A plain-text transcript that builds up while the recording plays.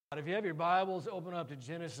If you have your Bibles, open up to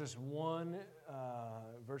Genesis 1,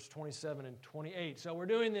 verse 27 and 28. So we're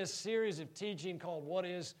doing this series of teaching called What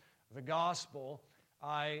is the Gospel?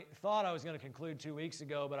 I thought I was going to conclude 2 weeks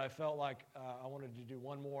ago, but I felt like I wanted to do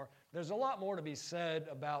one more. There's a lot more to be said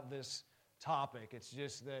about this topic. It's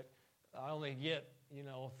just that I only get,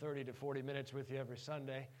 30 to 40 minutes with you every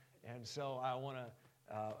Sunday, and so I want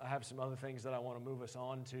to have some other things that I want to move us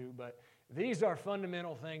on to. But these are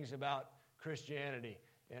fundamental things about Christianity.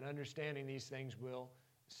 And understanding these things will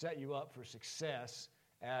set you up for success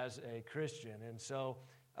as a Christian. And so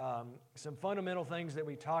some fundamental things that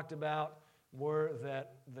we talked about were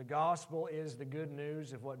that the gospel is the good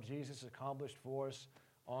news of what Jesus accomplished for us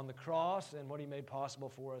on the cross and what he made possible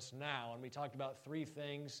for us now. And we talked about three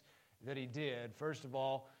things that he did. First of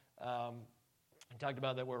all, he talked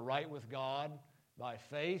about that we're right with God by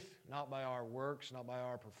faith, not by our works, not by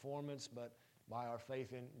our performance, but by our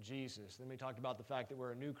faith in Jesus. Then we talked about the fact that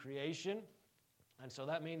we're a new creation, and so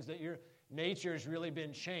that means that your nature has really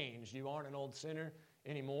been changed. You aren't an old sinner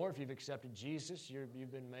anymore. If you've accepted Jesus,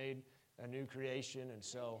 you've been made a new creation, and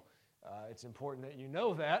so it's important that you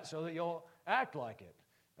know that so that you'll act like it.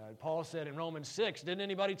 Paul said in Romans 6, didn't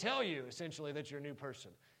anybody tell you, essentially, that you're a new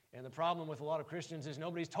person? And the problem with a lot of Christians is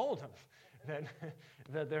nobody's told them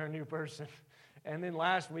that they're a new person. And then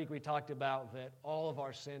last week we talked about that all of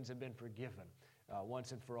our sins have been forgiven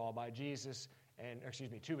once and for all by Jesus,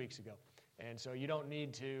 2 weeks ago. And so you don't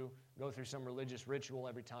need to go through some religious ritual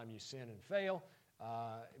every time you sin and fail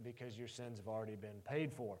because your sins have already been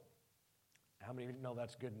paid for. How many of you know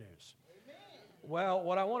that's good news? Amen. Well,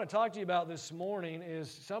 what I want to talk to you about this morning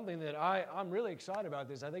is something that I'm really excited about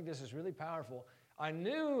this. I think this is really powerful. I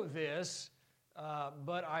knew this,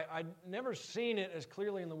 but I'd never seen it as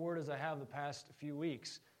clearly in the Word as I have the past few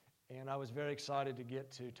weeks. And I was very excited to get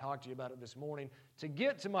to talk to you about it this morning. To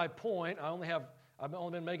get to my point, I've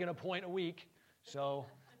only been making a point a week.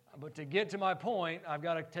 But to get to my point, I've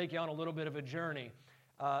got to take you on a little bit of a journey.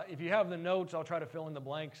 If you have the notes, I'll try to fill in the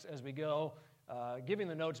blanks as we go. Giving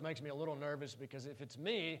the notes makes me a little nervous because if it's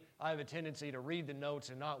me, I have a tendency to read the notes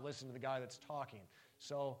and not listen to the guy that's talking.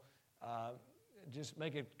 So just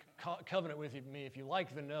make a covenant with me. If you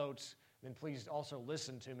like the notes, then please also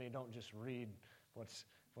listen to me. Don't just read what's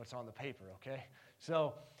on the paper, okay?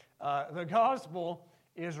 So the gospel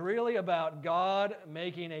is really about God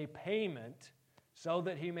making a payment so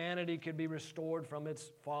that humanity could be restored from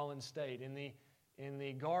its fallen state. In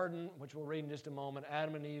the garden, which we'll read in just a moment,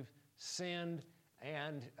 Adam and Eve sinned,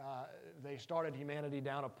 and they started humanity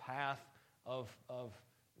down a path of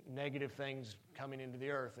negative things coming into the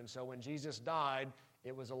earth. And so when Jesus died,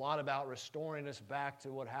 it was a lot about restoring us back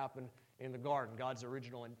to what happened in the garden, God's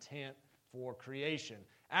original intent for creation.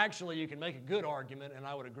 Actually, you can make a good argument, and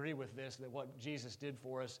I would agree with this, that what Jesus did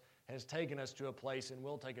for us has taken us to a place and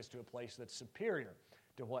will take us to a place that's superior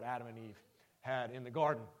to what Adam and Eve had in the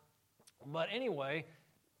garden. But anyway,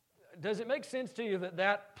 does it make sense to you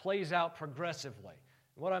that plays out progressively?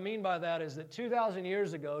 What I mean by that is that 2,000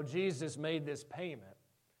 years ago, Jesus made this payment,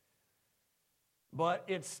 but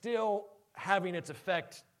it's still having its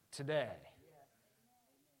effect today.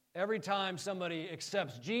 Every time somebody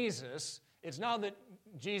accepts Jesus, it's not that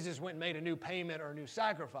Jesus went and made a new payment or a new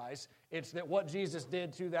sacrifice. It's that what Jesus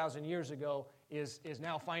did 2,000 years ago is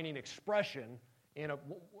now finding expression in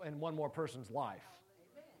one more person's life.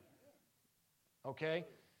 Okay?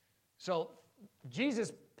 So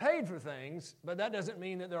Jesus paid for things, but that doesn't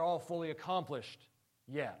mean that they're all fully accomplished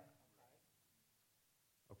yet.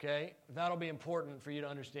 Okay? That'll be important for you to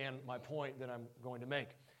understand my point that I'm going to make.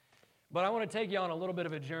 But I want to take you on a little bit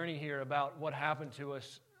of a journey here about what happened to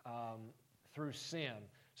us through sin.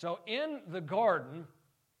 So in the garden,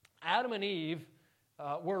 Adam and Eve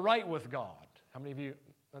were right with God. How many of you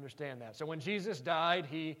understand that? So when Jesus died,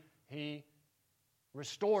 he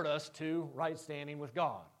restored us to right standing with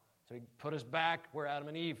God. So he put us back where Adam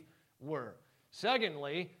and Eve were.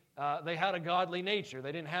 Secondly, they had a godly nature.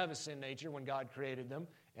 They didn't have a sin nature when God created them.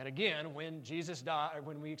 And again, when Jesus died,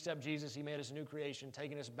 when we accept Jesus, he made us a new creation,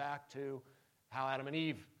 taking us back to how Adam and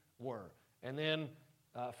Eve were. And then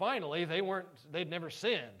finally, they'd never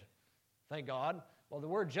sinned. Thank God. Well, the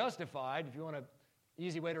word justified, if you want an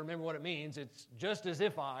easy way to remember what it means, it's just as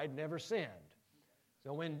if I'd never sinned.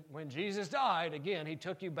 So when Jesus died, again, he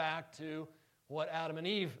took you back to what Adam and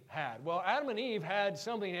Eve had. Well, Adam and Eve had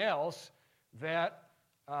something else that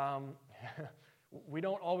we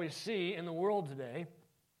don't always see in the world today.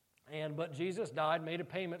 But Jesus died, made a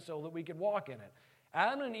payment so that we could walk in it.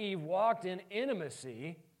 Adam and Eve walked in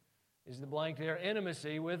intimacy, is the blank there,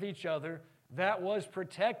 intimacy with each other that was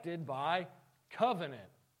protected by covenant.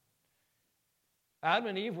 Adam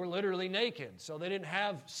and Eve were literally naked, so they didn't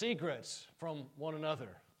have secrets from one another.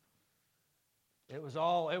 It was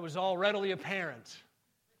all readily apparent,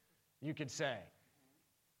 you could say.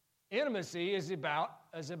 Intimacy is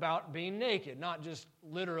about being naked, not just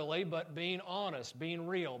literally, but being honest, being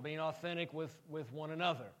real, being authentic with one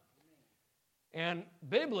another. And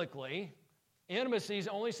biblically, intimacy is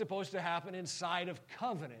only supposed to happen inside of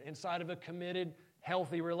covenant, inside of a committed,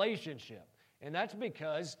 healthy relationship. And that's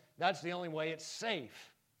because that's the only way it's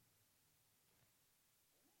safe.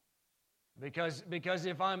 Because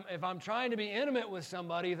if I'm trying to be intimate with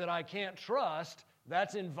somebody that I can't trust,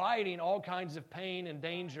 that's inviting all kinds of pain and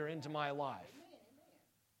danger into my life.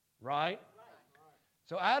 Right?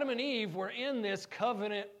 So Adam and Eve were in this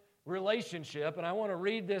covenant relationship, and I want to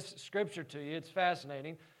read this scripture to you. It's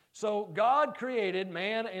fascinating. So God created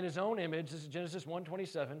man in his own image. This is Genesis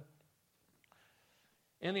 1:27.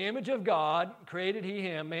 In the image of God created he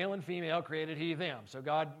him, male and female created he them. So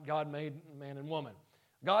God made man and woman.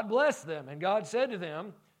 God blessed them, and God said to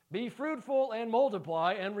them, be fruitful and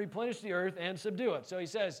multiply and replenish the earth and subdue it. So he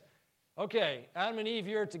says, okay, Adam and Eve,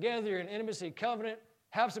 you're together, you're in intimacy covenant,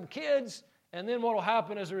 have some kids, and then what will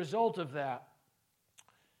happen as a result of that?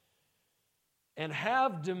 And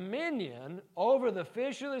have dominion over the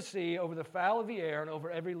fish of the sea, over the fowl of the air, and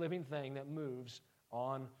over every living thing that moves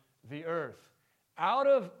on the earth. Out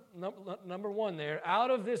of, number one there,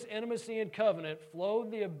 out of this intimacy and covenant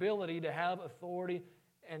flowed the ability to have authority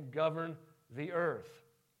and govern the earth.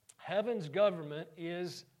 Heaven's government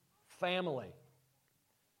is family.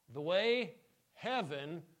 The way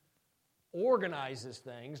heaven organizes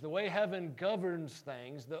things, the way heaven governs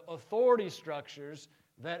things, the authority structures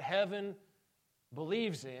that heaven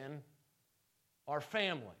believes in are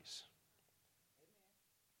families.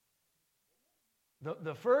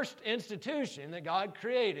 The first institution that God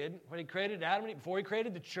created, when He created Adam and Eve, before He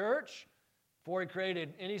created the church, before He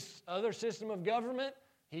created any other system of government,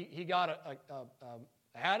 He got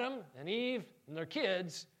Adam and Eve and their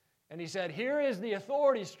kids, and He said, here is the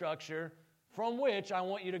authority structure from which I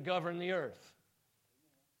want you to govern the earth.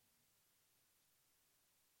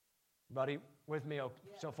 Everybody with me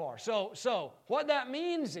so far? So what that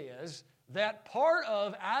means is that part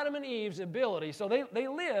of Adam and Eve's ability, so they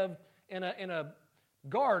lived in a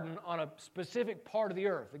garden on a specific part of the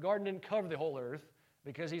earth. The garden didn't cover the whole earth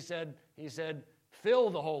because he said, fill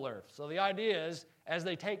the whole earth. So the idea is, as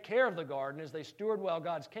they take care of the garden, as they steward well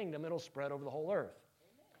God's kingdom, it'll spread over the whole earth.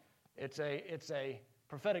 It's a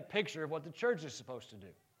prophetic picture of what the church is supposed to do.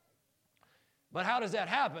 But how does that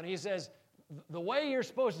happen? He says, the way you're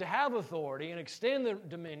supposed to have authority and extend the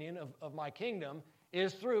dominion of my kingdom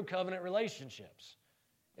is through covenant relationships.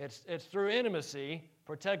 It's through intimacy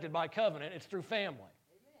protected by covenant. It's through family.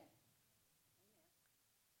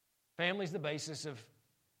 Family is the basis of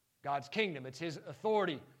God's kingdom. It's His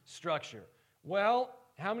authority structure. Well,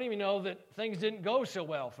 how many of you know that things didn't go so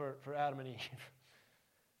well for Adam and Eve?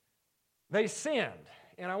 They sinned.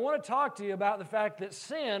 And I want to talk to you about the fact that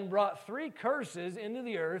sin brought 3 curses into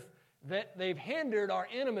the earth, that they've hindered our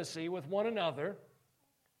intimacy with one another,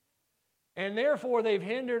 and therefore they've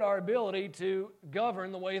hindered our ability to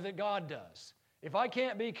govern the way that God does. If I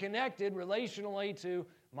can't be connected relationally to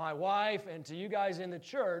my wife and to you guys in the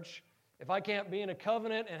church, if I can't be in a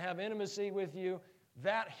covenant and have intimacy with you,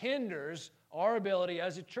 that hinders our ability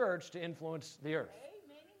as a church to influence the earth.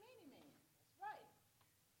 Amen.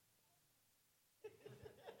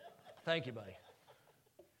 That's right. Thank you, buddy.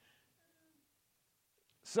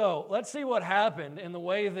 So let's see what happened in the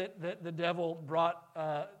way that the devil brought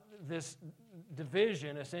this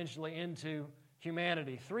division essentially into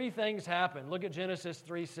humanity. 3 things happened. Look at Genesis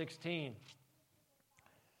 3:16.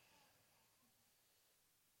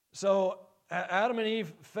 So Adam and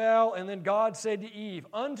Eve fell, and then God said to Eve,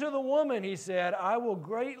 unto the woman, He said, I will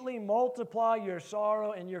greatly multiply your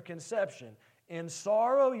sorrow and your conception. In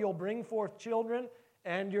sorrow you'll bring forth children,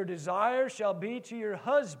 and your desire shall be to your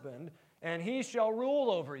husband, and he shall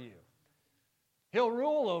rule over you. He'll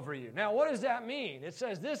rule over you. Now, what does that mean? It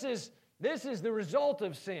says this is the result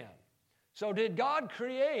of sin. So did God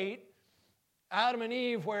create Adam and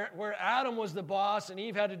Eve where Adam was the boss and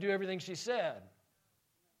Eve had to do everything she said?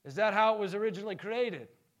 Is that how it was originally created?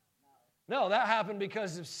 No, that happened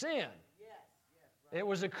because of sin. Yes, right. It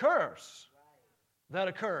was a curse that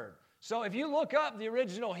occurred. So if you look up the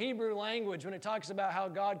original Hebrew language, when it talks about how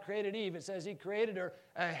God created Eve, it says He created her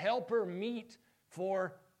a helper meet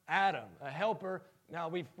for Adam. A helper. Now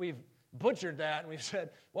we've butchered that and we've said,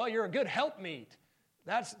 well, you're a good helpmeet.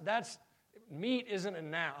 That's meat isn't a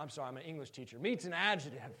noun. I'm sorry, I'm an English teacher. Meat's an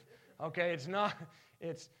adjective. Okay, it's not.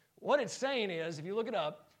 It's what it's saying is, if you look it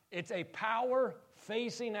up, it's a power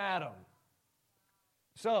facing Adam.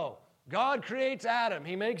 So, God creates Adam.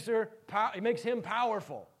 He makes him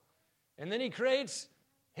powerful. And then he creates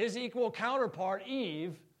his equal counterpart,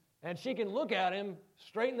 Eve, and she can look at him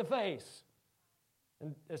straight in the face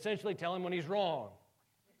and essentially tell him when he's wrong.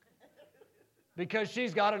 Because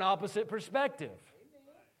she's got an opposite perspective.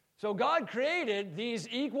 So God created these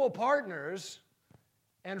equal partners,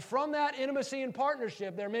 and from that intimacy and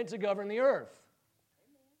partnership, they're meant to govern the earth.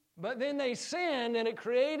 But then they sinned, and it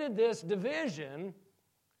created this division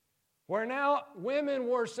where now women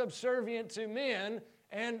were subservient to men,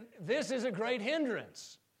 and this is a great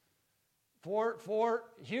hindrance. For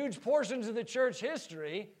huge portions of the church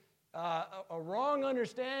history, a wrong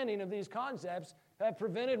understanding of these concepts have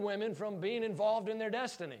prevented women from being involved in their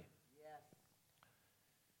destiny.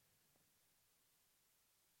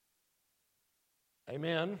 Yes.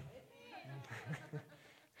 Amen.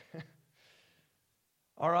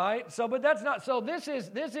 All right. So, but that's not. So this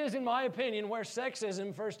is, in my opinion, where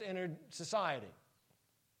sexism first entered society,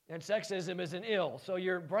 and sexism is an ill. So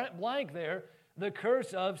you're blank there. The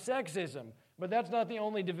curse of sexism. But that's not the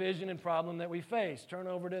only division and problem that we face. Turn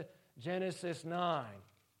over to Genesis 9.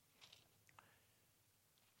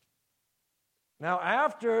 Now,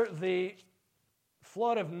 after the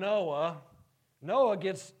flood of Noah, Noah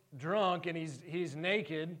gets drunk and he's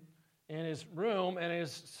naked in his room, and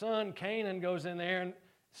his son Canaan goes in there and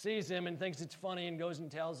sees him and thinks it's funny and goes and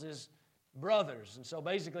tells his brothers. And so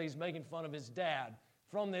basically he's making fun of his dad.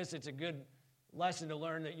 From this, it's a good lesson to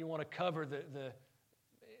learn that you want to cover the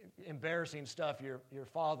embarrassing stuff your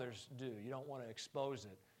fathers do. You don't want to expose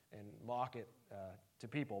it and mock it to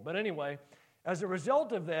people. But anyway, as a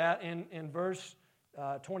result of that, in verse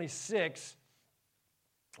 26,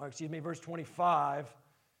 or excuse me, verse 25,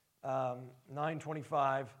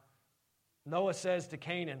 9:25, Noah says to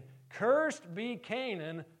Canaan, "Cursed be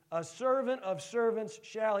Canaan, a servant of servants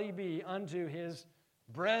shall he be unto his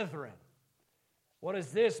brethren." What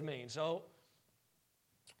does this mean? So,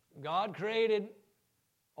 God created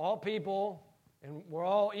all people, and we're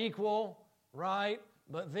all equal, right?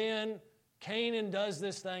 But then Canaan does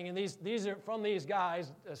this thing, and these are from these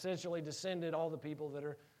guys essentially descended all the people that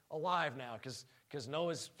are alive now, because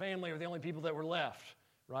Noah's family are the only people that were left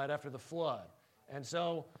right after the flood. And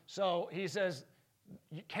so he says,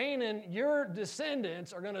 Canaan, your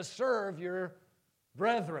descendants are going to serve your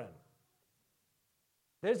brethren.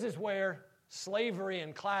 This is where slavery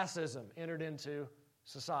and classism entered into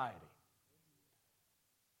society.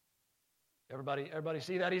 Everybody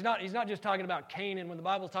see that? He's not just talking about Canaan. When the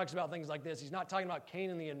Bible talks about things like this, he's not talking about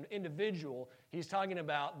Canaan the individual. He's talking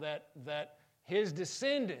about that his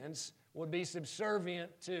descendants would be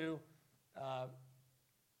subservient to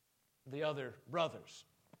the other brothers,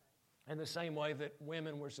 in the same way that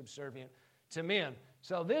women were subservient to men.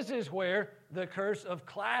 So this is where the curse of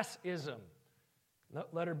classism,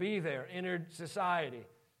 letter B there, entered society.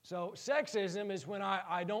 So sexism is when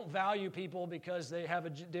I don't value people because they have a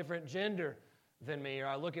different gender than me, or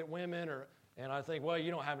I look at women and I think, well, you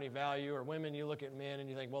don't have any value, or women, you look at men and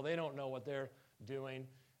you think, well, they don't know what they're doing,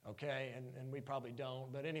 okay, and we probably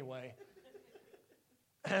don't, but anyway.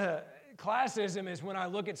 Classism is when I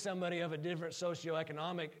look at somebody of a different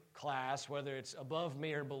socioeconomic class, whether it's above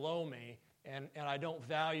me or below me, and I don't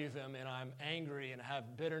value them, and I'm angry and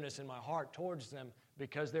have bitterness in my heart towards them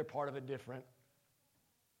because they're part of a different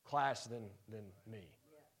class than me.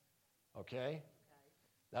 Okay?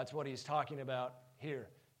 That's what he's talking about here.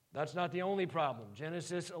 That's not the only problem.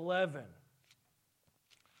 Genesis 11.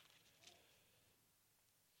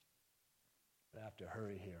 I have to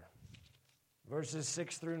hurry here. Verses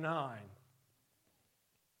 6 through 9.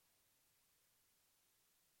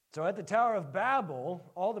 So at the Tower of Babel,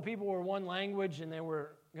 all the people were one language, and they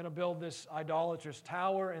were going to build this idolatrous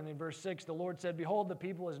tower. And in verse 6, the Lord said, "Behold, the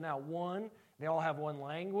people is now one. They all have one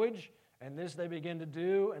language, and this they begin to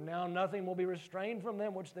do, and now nothing will be restrained from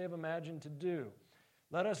them which they have imagined to do.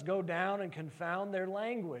 Let us go down and confound their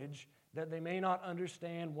language, that they may not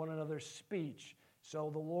understand one another's speech." So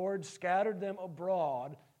the Lord scattered them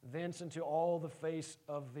abroad thence into all the face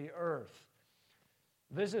of the earth.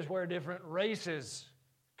 This is where different races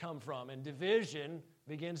come from, and division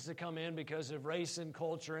begins to come in because of race and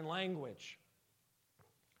culture and language.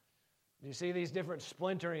 You see these different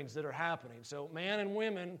splinterings that are happening. So man and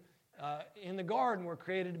women in the garden were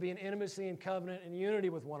created to be in intimacy and covenant and unity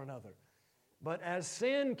with one another. But as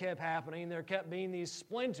sin kept happening, there kept being these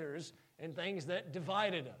splinters and things that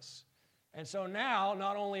divided us. And so now,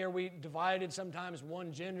 not only are we divided, sometimes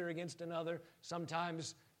one gender against another,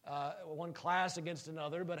 sometimes one class against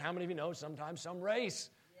another, but how many of you know sometimes some race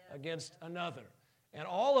against another? And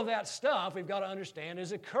all of that stuff, we've got to understand,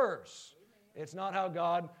 is a curse. It's not how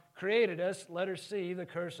God created us, letter C, the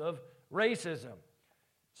curse of racism.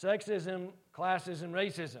 Sexism, classism,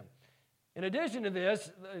 racism. In addition to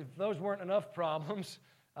this, if those weren't enough problems,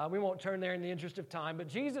 we won't turn there in the interest of time, but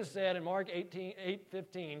Jesus said in Mark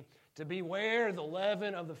 8:15 to beware the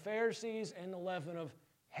leaven of the Pharisees and the leaven of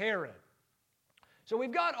Herod. So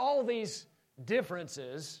we've got all these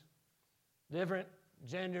differences, different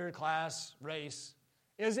gender, class, race.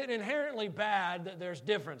 Is it inherently bad that there's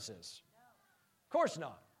differences? No. Of course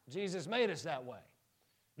not. Jesus made us that way.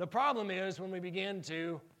 The problem is when we begin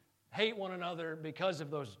to hate one another because of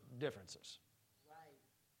those differences.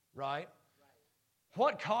 Right?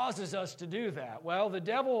 What causes us to do that? Well, the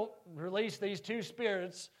devil released these two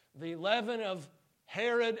spirits, the leaven of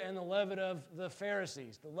Herod and the leaven of the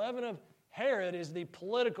Pharisees. The leaven of Herod is the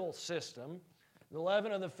political system. The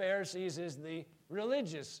leaven of the Pharisees is the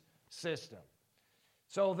religious system.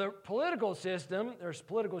 So the political system, or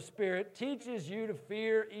political spirit, teaches you to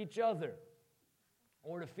fear each other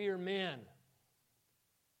or to fear men.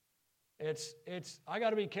 I got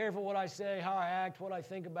to be careful what I say, how I act, what I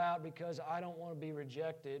think about, because I don't want to be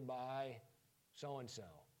rejected by so-and-so.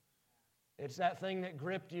 It's that thing that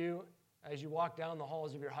gripped you as you walked down the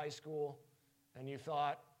halls of your high school and you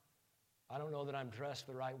thought, I don't know that I'm dressed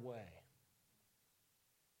the right way.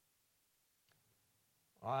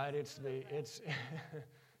 All right, it's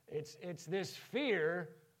this fear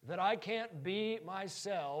that I can't be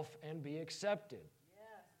myself and be accepted.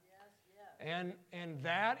 And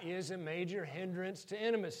that is a major hindrance to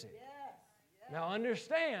intimacy. Now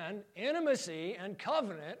understand, intimacy and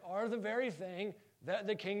covenant are the very thing that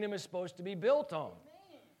the kingdom is supposed to be built on.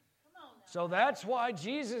 So that's why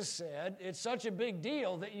Jesus said it's such a big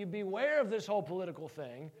deal that you beware of this whole political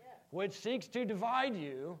thing, which seeks to divide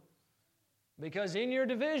you, because in your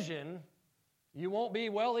division, you won't be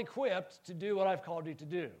well equipped to do what I've called you to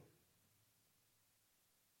do.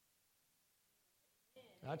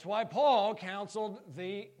 That's why Paul counseled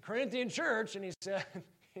the Corinthian church, and he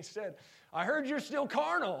said, I heard you're still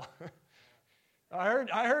carnal. I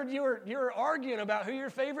heard you were arguing about who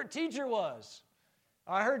your favorite teacher was.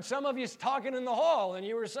 I heard some of you talking in the hall, and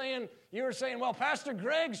you were saying, well, Pastor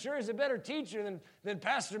Greg sure is a better teacher than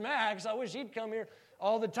Pastor Max. I wish he'd come here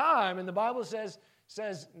all the time. And the Bible says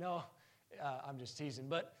no, I'm just teasing,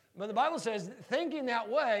 but the Bible says thinking that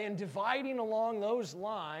way and dividing along those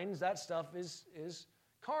lines, that stuff is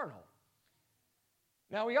carnal.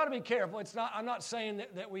 Now, we got to be careful. I'm not saying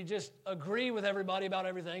that we just agree with everybody about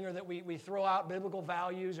everything or that we throw out biblical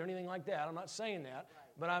values or anything like that. I'm not saying that.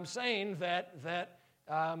 But I'm saying that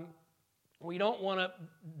we don't want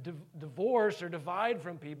to divorce or divide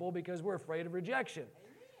from people because we're afraid of rejection.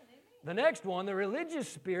 Amen. The next one, the religious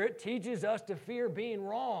spirit teaches us to fear being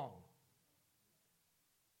wrong.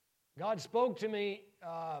 God spoke to me,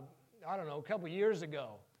 a couple years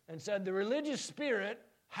ago and said the religious spirit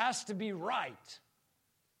has to be right.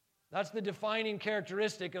 That's the defining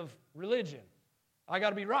characteristic of religion. I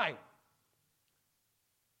got to be right.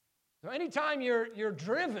 So anytime you're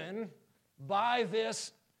driven by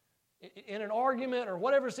this, in an argument or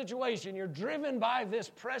whatever situation, you're driven by this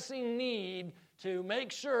pressing need to make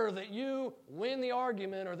sure that you win the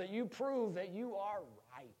argument or that you prove that you are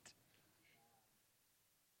right.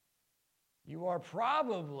 You are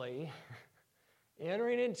probably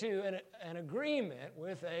entering into an agreement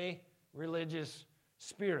with a religious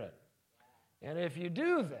spirit. And if you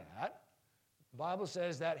do that, the Bible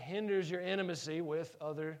says that hinders your intimacy with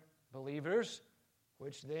other believers,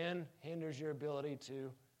 which then hinders your ability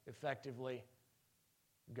to effectively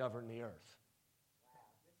govern the earth.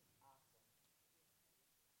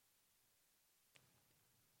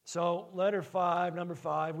 So, number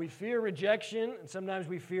 5, we fear rejection, and sometimes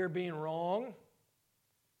we fear being wrong.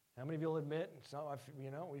 How many of you will admit,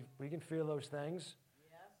 we can fear those things?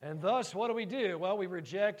 And thus, what do? Well, we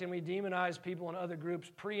reject and we demonize people in other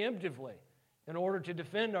groups preemptively in order to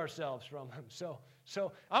defend ourselves from them. So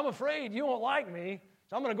I'm afraid you won't like me,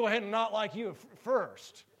 so I'm going to go ahead and not like you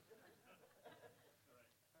first.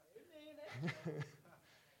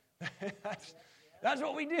 That's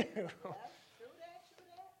what we do.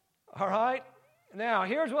 All right? Now,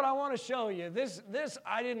 here's what I want to show you.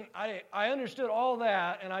 I understood all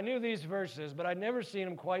that, and I knew these verses, but I'd never seen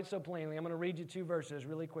them quite so plainly. I'm going to read you 2 verses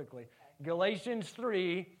really quickly. Galatians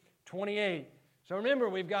 3:28. So remember,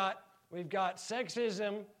 we've got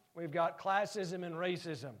sexism, we've got classism and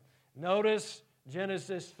racism. Notice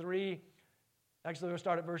Genesis 3. Actually, we'll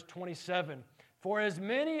start at verse 27. For as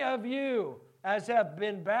many of you as have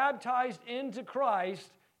been baptized into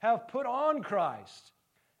Christ have put on Christ.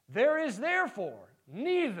 There is therefore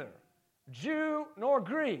neither Jew nor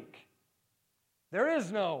Greek. There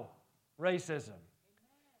is no racism.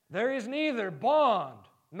 There is neither bond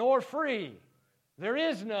nor free. There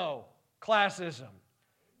is no classism.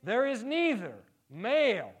 There is neither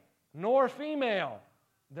male nor female.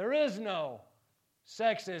 There is no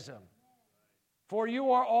sexism. For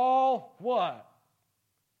you are all what?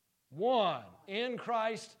 One in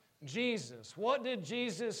Christ Jesus. What did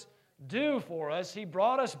Jesus do for us? He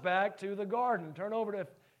brought us back to the garden. Turn over to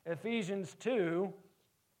Ephesians 2,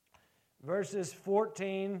 verses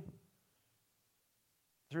 14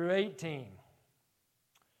 through 18.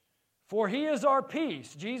 For he is our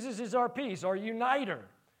peace. Jesus is our peace, our uniter,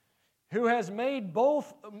 who has made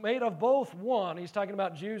of both one. He's talking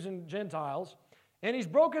about Jews and Gentiles. And he's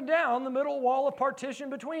broken down the middle wall of partition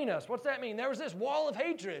between us. What's that mean? There was this wall of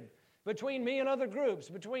hatred between me and other groups,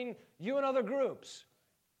 between you and other groups.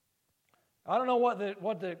 I don't know what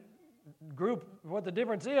the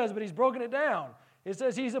difference is, but he's broken it down. It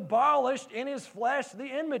says he's abolished in his flesh the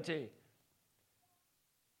enmity.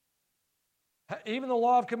 Even the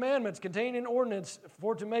law of commandments contained in ordinance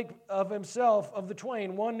for to make of himself of the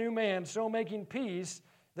twain one new man, so making peace,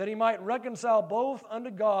 that he might reconcile both unto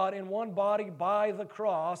God in one body by the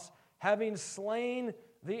cross, having slain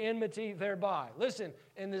the enmity thereby. Listen,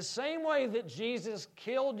 in the same way that Jesus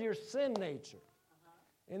killed your sin nature,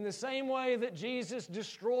 in the same way that Jesus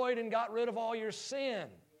destroyed and got rid of all your sin,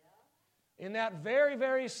 in that very,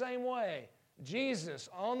 very same way, Jesus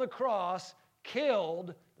on the cross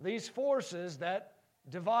killed these forces that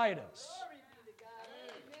divide us.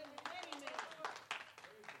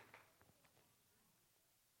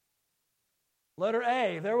 Letter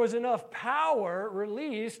A, there was enough power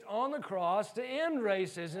released on the cross to end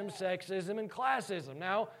racism, sexism, and classism.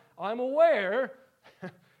 Now, I'm aware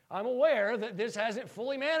that this hasn't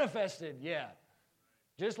fully manifested yet.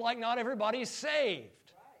 Just like not everybody's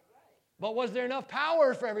saved. But was there enough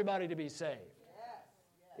power for everybody to be saved?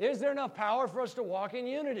 Is there enough power for us to walk in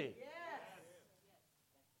unity?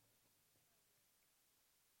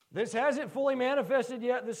 This hasn't fully manifested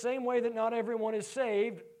yet the same way that not everyone is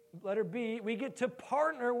saved. Letter B, we get to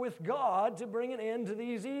partner with God to bring an end to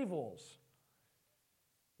these evils.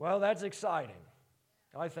 Well, that's exciting.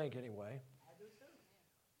 I think anyway.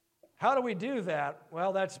 How do we do that?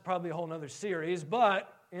 Well, that's probably a whole other series,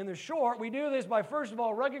 but in the short, we do this by first of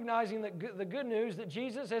all recognizing the good news that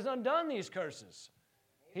Jesus has undone these curses.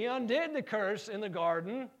 He undid the curse in the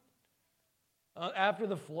garden after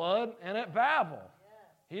the flood and at Babel.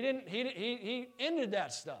 He ended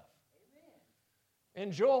that stuff. In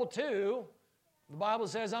Joel 2, the Bible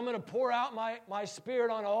says, I'm going to pour out my spirit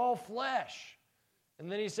on all flesh. And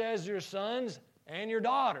then he says, your sons and your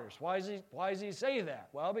daughters. Why does he say that?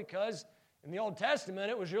 Well, because in the Old Testament,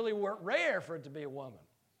 it was really rare for it to be a woman.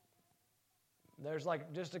 There's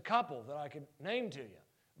like just a couple that I could name to you.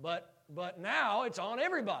 But now it's on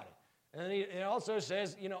everybody. And it also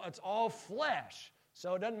says, it's all flesh.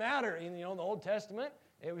 So it doesn't matter. In the Old Testament,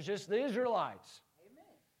 it was just the Israelites.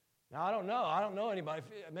 Now, I don't know anybody.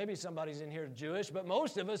 Maybe somebody's in here Jewish, but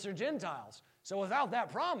most of us are Gentiles. So without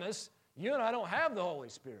that promise, you and I don't have the Holy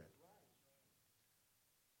Spirit.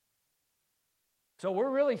 So we're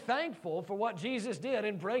really thankful for what Jesus did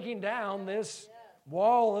in breaking down this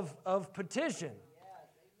wall of petition.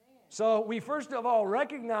 So we first of all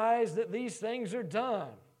recognize that these things are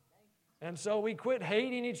done. And so we quit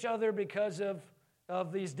hating each other because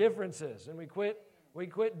of these differences. And we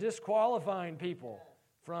quit disqualifying people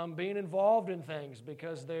from being involved in things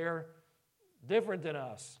because they're different than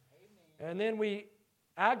us. And then we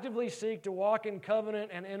actively seek to walk in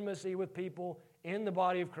covenant and intimacy with people in the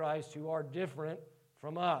body of Christ who are different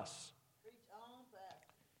from us.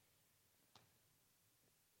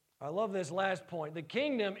 I love this last point. The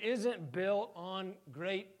kingdom isn't built on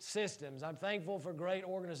great systems. I'm thankful for great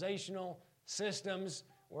organizational systems.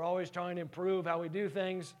 We're always trying to improve how we do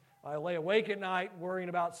things. I lay awake at night worrying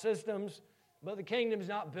about systems. But the kingdom is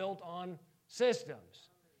not built on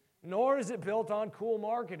systems, nor is it built on cool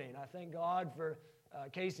marketing. I thank God for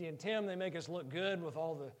Casey and Tim. They make us look good with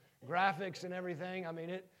all the graphics and everything. I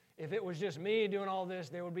mean, if it was just me doing all this,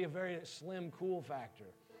 there would be a very slim cool factor.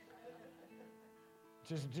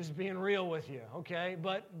 Just being real with you, okay?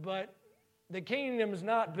 But the kingdom is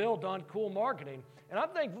not built on cool marketing. And I'm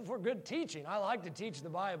thankful for good teaching. I like to teach the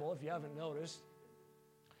Bible, if you haven't noticed.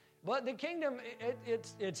 But the kingdom,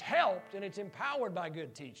 it's helped and it's empowered by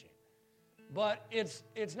good teaching. But it's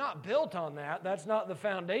not built on that. That's not the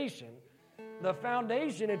foundation. The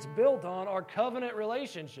foundation it's built on are covenant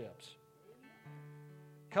relationships.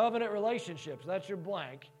 Covenant relationships, that's your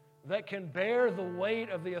blank, that can bear the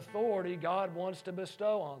weight of the authority God wants to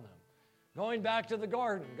bestow on them. Going back to the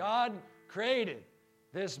garden, God created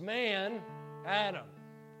this man, Adam,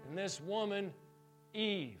 and this woman,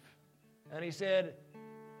 Eve. And he said,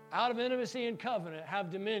 out of intimacy and covenant, have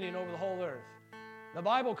dominion over the whole earth. The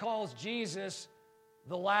Bible calls Jesus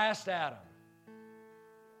the last Adam.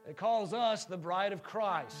 It calls us the bride of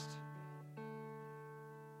Christ.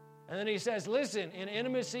 And then he says, listen, in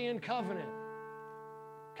intimacy and covenant,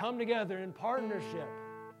 come together in partnership.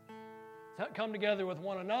 Come together with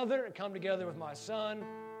one another, come together with my Son,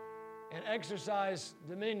 and exercise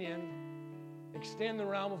dominion, extend the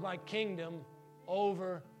realm of my kingdom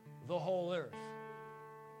over the whole earth.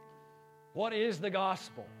 What is the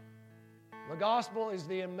gospel? The gospel is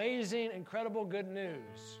the amazing, incredible good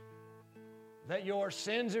news that your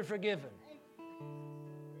sins are forgiven,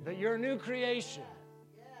 that you're a new creation,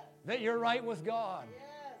 that you're right with God,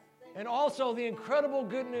 and also the incredible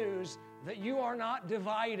good news that you are not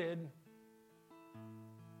divided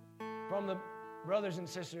from the brothers and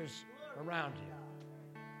sisters around you.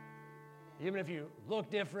 Even if you look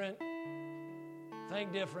different,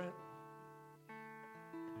 think different,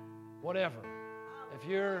 whatever. If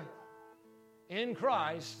you're in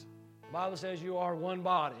Christ, the Bible says you are one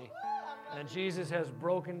body, and Jesus has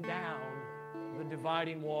broken down the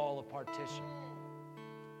dividing wall of partition.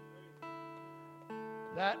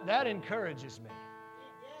 That encourages me.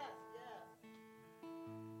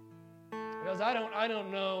 Because I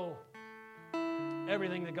don't know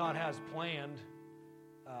everything that God has planned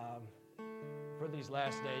for these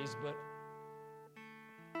last days, but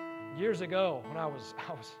years ago when I was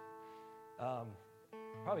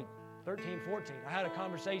probably 13, 14, I had a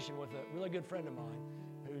conversation with a really good friend of mine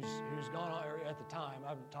who's gone on at the time. I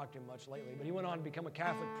haven't talked to him much lately, but he went on to become a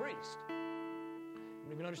Catholic priest. And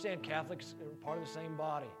you can understand Catholics are part of the same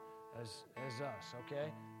body as us,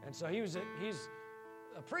 okay? And so he's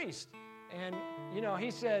a priest, and he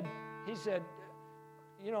said,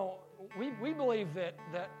 we believe that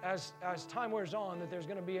as time wears on, that there's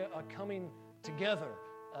going to be a coming together,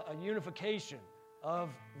 a unification of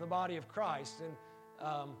the body of Christ. And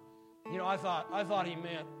I thought he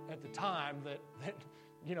meant at the time that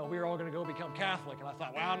we were all going to go become Catholic, and I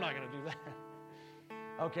thought, well, I'm not going to do that.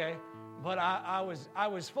 Okay, but I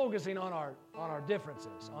was focusing on our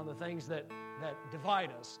differences, on the things that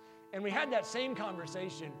divide us, and we had that same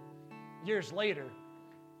conversation years later,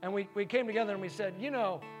 and we came together and we said,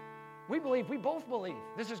 we both believe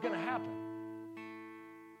this is going to happen,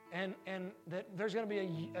 and that there's going to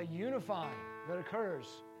be a unifying that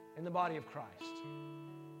occurs in the body of Christ.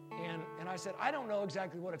 And I said, I don't know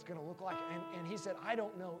exactly what it's going to look like. And he said, I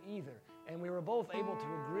don't know either. And we were both able to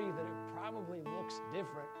agree that it probably looks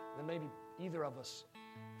different than maybe either of us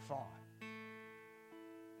thought.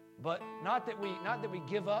 But not that we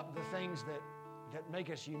give up the things that make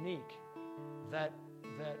us unique, that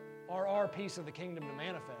are our piece of the kingdom to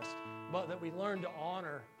manifest, but that we learn to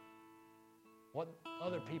honor what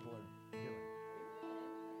other people are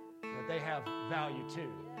doing, that they have value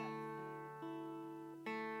too.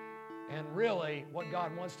 And really, what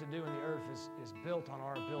God wants to do in the earth is built on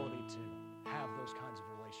our ability to have those kinds of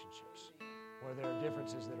relationships, where there are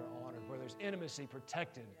differences that are honored, where there's intimacy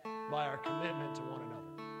protected by our commitment to one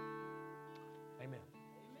another. Amen.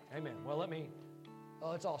 Amen. Well,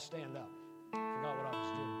 let's all stand up. I forgot what I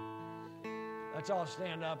was doing. Let's all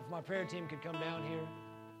stand up. If my prayer team could come down here.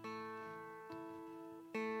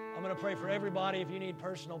 I'm going to pray for everybody. If you need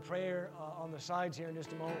personal prayer on the sides here in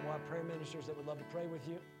just a moment, we'll have prayer ministers that would love to pray with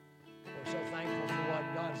you. We're so thankful for what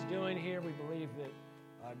God's doing here. We believe that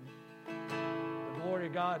the glory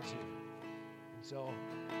of God's here. And so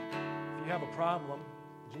if you have a problem,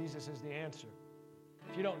 Jesus is the answer.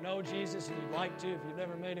 If you don't know Jesus and you'd like to, if you've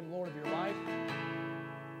never made him Lord of your life,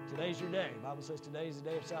 today's your day. The Bible says today is the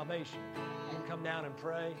day of salvation. You can come down and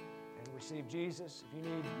pray and receive Jesus. If you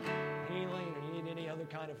need healing or you need any other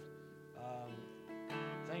kind of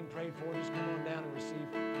thing prayed for, just come on down and receive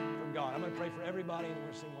from God. I'm going to pray for everybody, and we're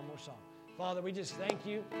going to sing one more song. Father, we just thank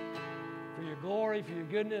you for your glory, for your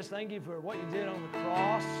goodness. Thank you for what you did on the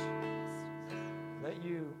cross, that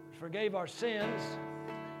you forgave our sins,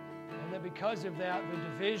 and that because of that, the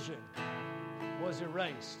division was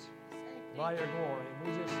erased by your glory.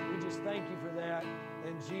 And we just thank you for that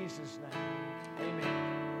in Jesus' name.